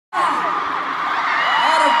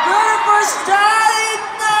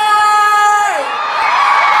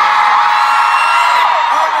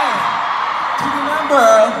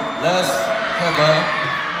have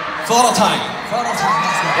a photo time. Photo time.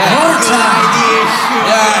 Yeah, Photo time.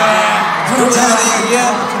 Yeah. Photo time.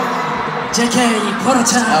 Yeah. JK, photo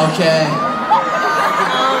time. Okay. Oh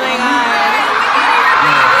my god.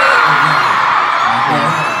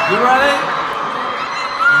 You ready?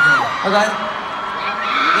 Okay.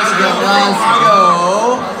 Let's go. Let's go.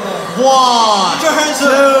 1, 2,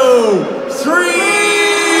 3.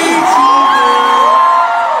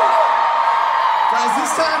 Guys,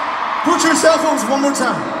 this time, put your cell phones one more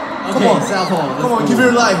time. Okay, Come on. cell phone. Come on, give it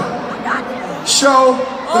a light. Show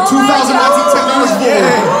the 2019 technology.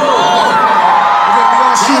 Yeah. Okay, we're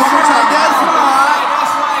gonna shoot one more time. That's right.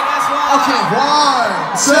 Okay.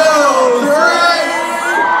 1, 2, 3.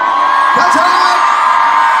 Catch up.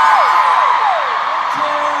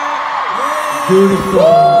 Beautiful.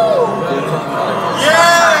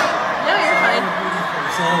 Yeah. No, you're fine.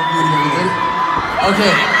 So beautiful.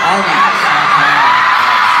 Okay, Army,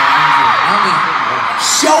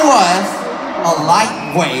 show us a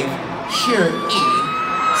light wave here in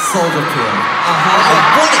Soldier Field. I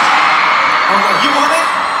want it. Okay. You want it?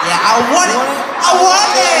 Yeah, I want it. I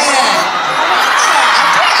want it.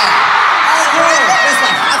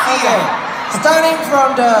 Okay. Starting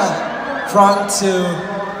from the front to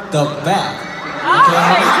the back.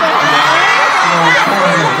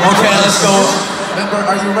 Okay, let's go. Remember,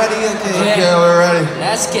 are you ready? Okay, Yeah. Okay, we're ready.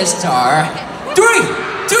 Let's get started. 3,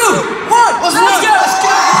 2, 1. Let's go. Let's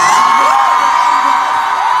go.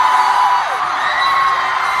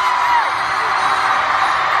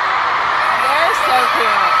 They're so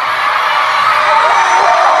cute.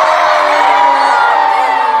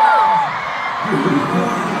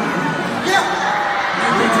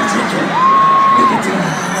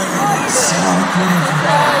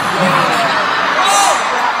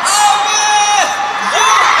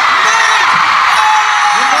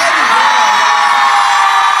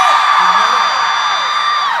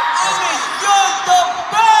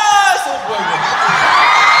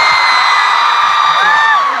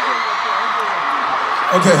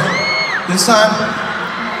 Okay, this time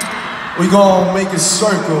we gonna make a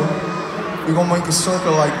circle. We gonna make a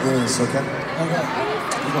circle like this, okay? Okay.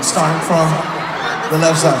 We're gonna start from the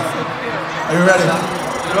left side. Are you ready?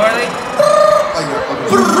 You ready? Like that,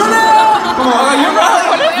 okay. Come on, you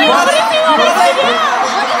ready?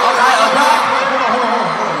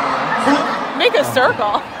 Make a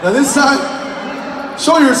circle. Now this time,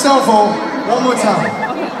 show your cell phone one more time.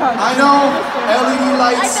 I know LED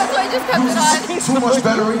lights That's why I just kept it on. uses too much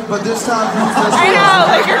battery, but this time use this I know,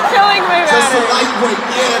 like you're killing my just a battery. lightweight.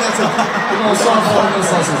 Yeah, that's it. We're gonna start from this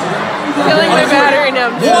side. Killing my battery now.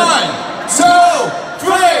 1, 2,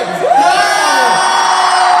 3.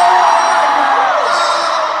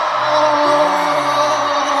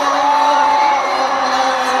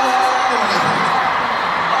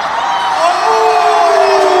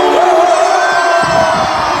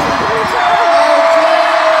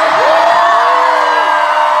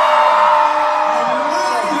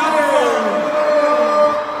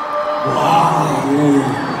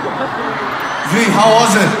 How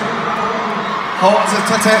was it? How was it,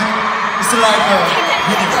 Tete? It's like a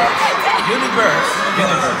universe.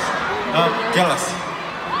 Galaxy.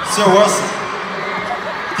 So was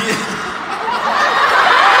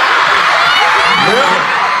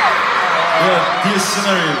this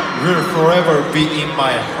scenery will forever be in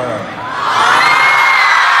my heart.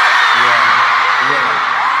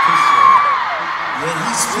 Yeah,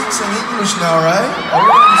 he speaks in English now, right?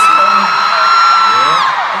 Everybody's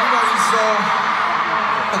so...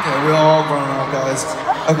 Okay, we're all grown up, guys.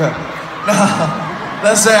 Okay. Now,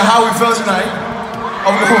 let's say how we feel tonight.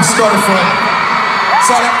 I'm gonna start it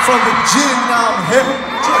from the gym now. I'm here.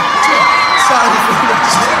 Starting from the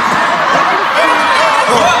gym.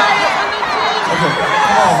 Okay,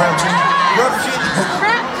 come on, Rap G.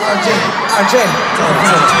 RJ.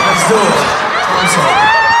 Let's do it. I'm sorry.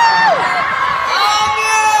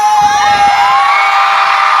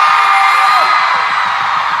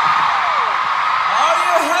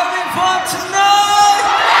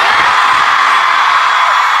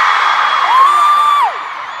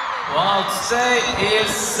 Today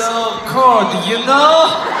is so cold, you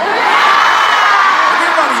know?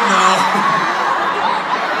 Everybody know.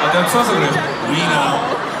 내가 추워서 그래. We know.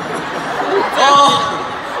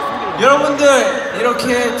 여러분들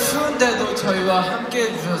이렇게 추운데도 저희와 함께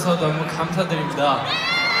해주셔서 너무 감사드립니다.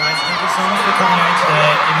 Guys, thank you so much for coming out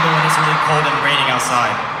today, even though when it's really cold and raining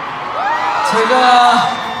outside. 제가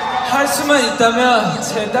할 수만 있다면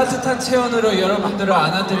제 따뜻한 체온으로 여러분들을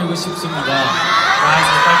안아드리고 싶습니다. Guys,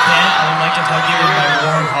 if I can, I would like to hug you with my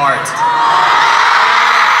warm heart.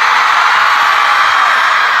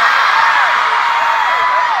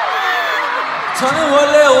 저는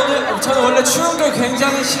원래 추운 걸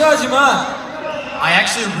굉장히 싫어하지만 I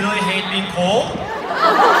actually really hate being cold.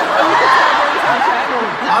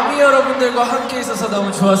 아미 여러분들과 함께 있어서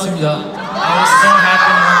너무 좋았습니다. I was so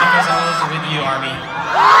happy because I was with you, Army.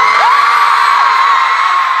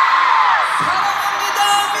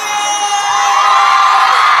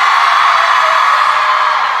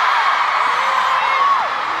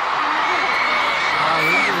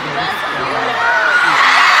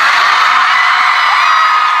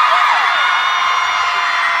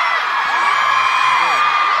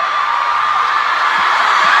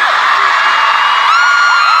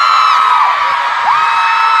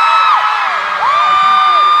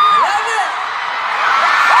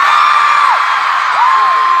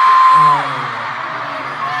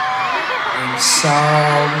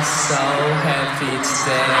 So happy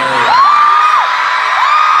today.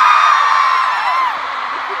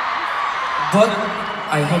 But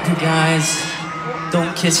I hope you guys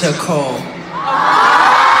don't catch a cold.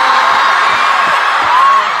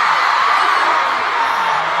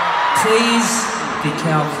 Please be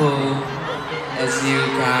careful as you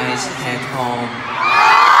guys head home.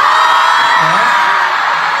 Okay?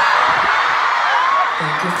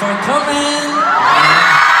 Thank you for coming.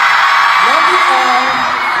 Love you all.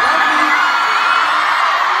 Love you.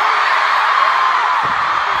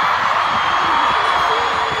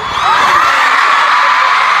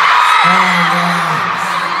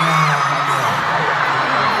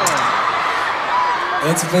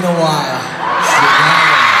 It's been a while.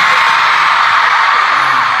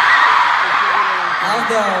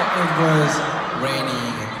 Although it was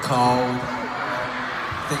raining and cold,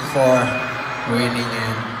 thank you for raining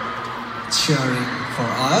and cheering for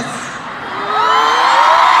us.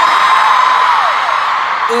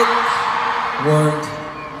 It warmed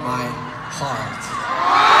my heart.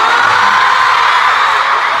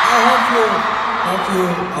 I hope you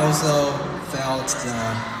also felt the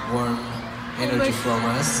warm energy from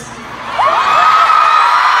us.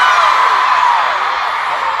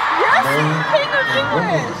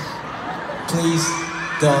 Please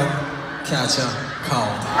don't catch a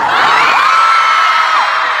cold.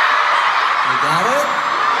 You got it?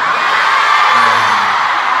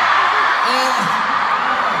 And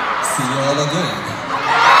see you all again.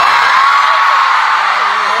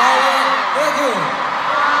 Thank you.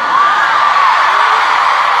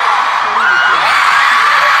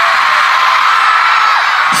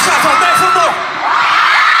 Shut up, make some more!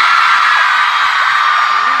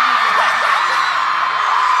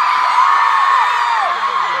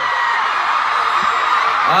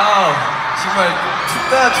 정말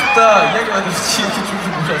춥다 이야기만 들었지 이렇게 추울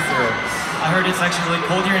줄 몰랐어요. I heard it's actually really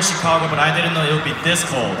cold here in Chicago, but I didn't know it would be this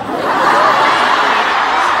cold.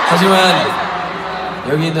 하지만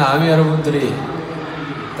여기 있는 아미 여러분들이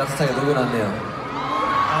따뜻하게 녹여놨네요.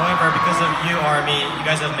 However, because of you, Army, you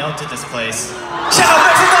guys have melted this place.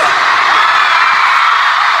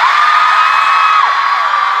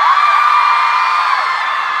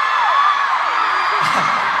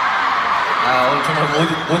 오늘 정말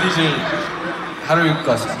못 잊을 하루일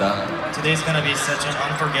것 같습니다. Today's gonna be such an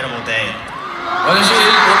unforgettable day. 와주신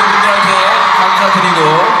모든 분들한테 감사드리고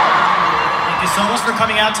Thank you so much for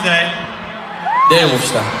coming out today. 내일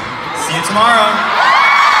봅시다. See you tomorrow.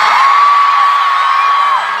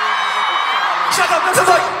 Shut up, make some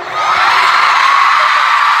noise!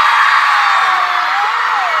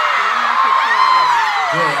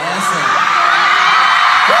 Great answer.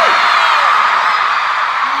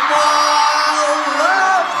 My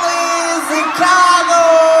lovely Chicago.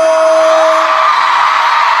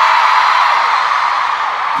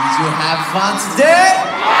 Did you have fun today?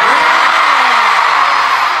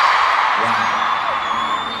 Wow.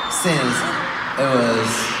 Since it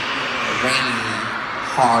was rainy,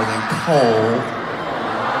 hard and cold,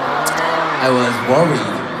 I was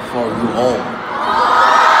worried for you all.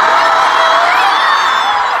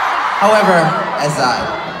 However, as I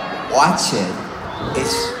watch it,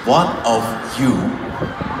 it's one of you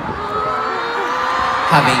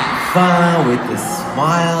having fun with the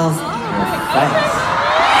smiles in your face.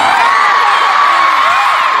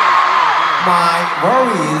 My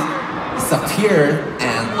worries disappeared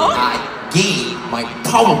and I gained my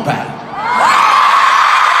power back.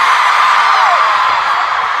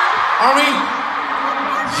 Army,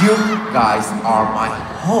 you guys are my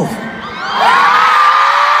hope.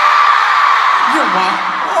 You're my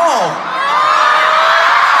home.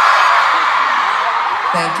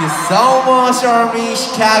 Thank you so much, Army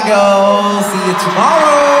Chicago. See you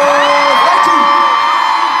tomorrow. Thank you.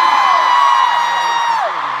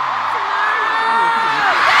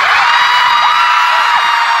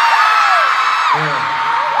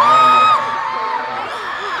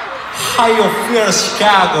 How you feel,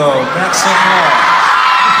 Chicago? Make some noise.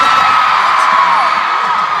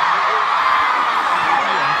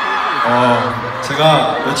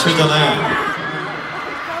 제가 며칠 전에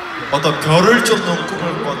어떤 별을 쫓는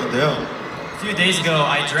꿈을 꿨는데요. A few days ago,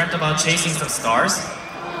 I dreamt about chasing some stars,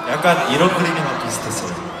 약간 이런 그림이랑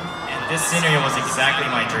비슷했어요. and this scenery was exactly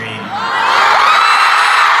my dream.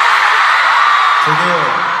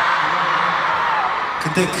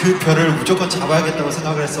 그때 그 별을 무조건 잡아야겠다고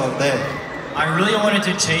생각을 했었는데 I really wanted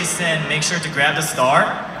to chase and make sure to grab the star.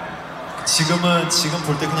 지금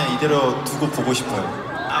볼 때 그냥 이대로 두고 보고 싶어요.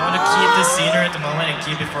 I want to keep this scenery at the moment and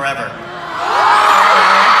keep it forever.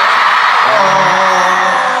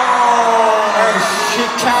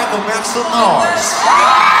 Chicago make some noise.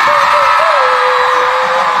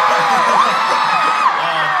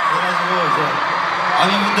 그래가지고 이제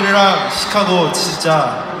아미분들이랑 시카고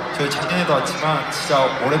진짜 저희 작년에도 왔지만 진짜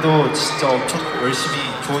올해도 진짜 엄청 열심히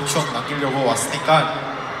좋은 추억 남기려고 왔으니까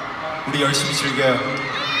우리 열심히 즐겨요.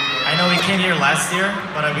 I know we came here last year,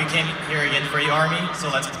 but we came here again for you, Army. So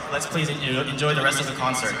let's please enjoy the rest of the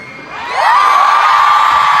concert.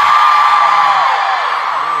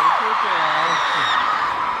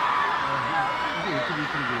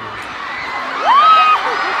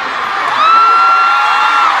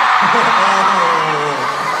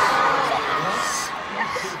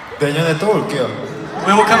 내년에 또 올게요.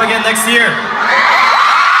 We will come again next year.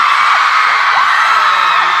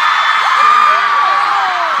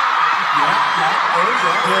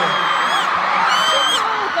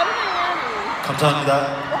 감사합니다.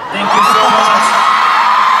 Thank you so much.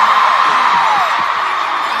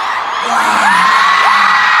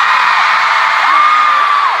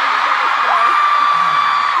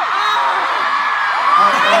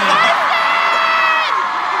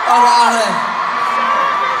 Alright.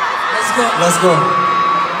 Let's go.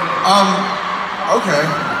 Okay.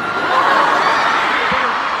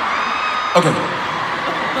 Okay.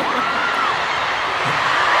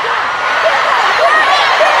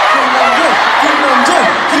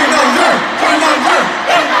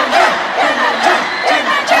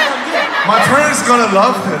 My parents gonna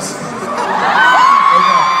love this.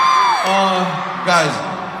 Okay. Guys,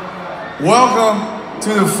 welcome to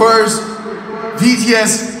the first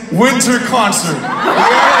BTS winter concert.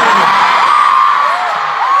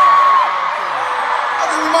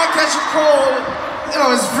 Catch a cold, you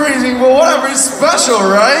know, it's freezing, but whatever, it's special,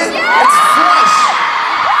 right? Yeah. It's fresh.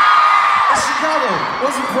 It's Chicago.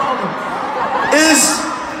 What's the problem? Is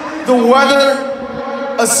the weather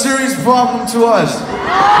a serious problem to us?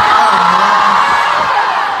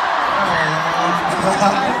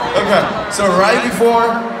 Okay, so right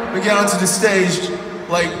before we get onto the stage,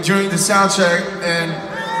 like during the sound check and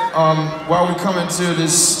while we come into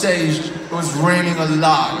this stage, it was raining a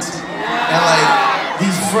lot. And like,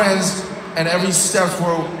 these friends and every steps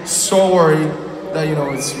were so worried that, you know,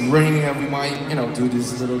 it's raining and we might, you know, do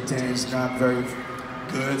this little dance, not very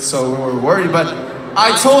good, so we were worried. But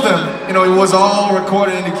I told them, you know, it was all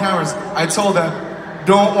recorded in the cameras. I told them,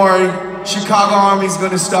 don't worry, Chicago Army's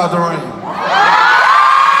gonna stop the rain.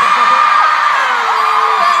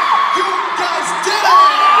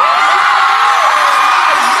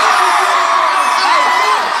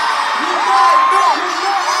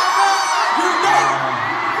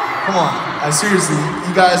 Come on, seriously,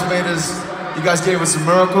 you guys gave us a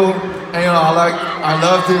miracle, and you know, I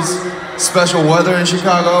love this special weather in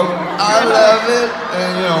Chicago. I love it,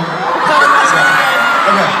 and you know.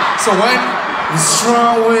 So when the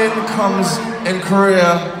strong wind comes in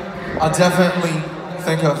Korea, I'll definitely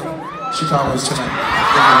think of Chicago's tonight.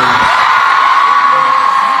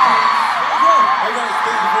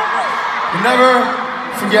 You never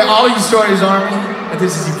forget all your stories, Army, and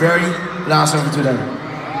this is the very last one for today.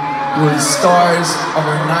 We're the stars of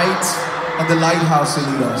our night and the lighthouse to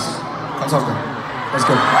lead us. Come talk to me. Let's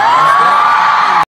go.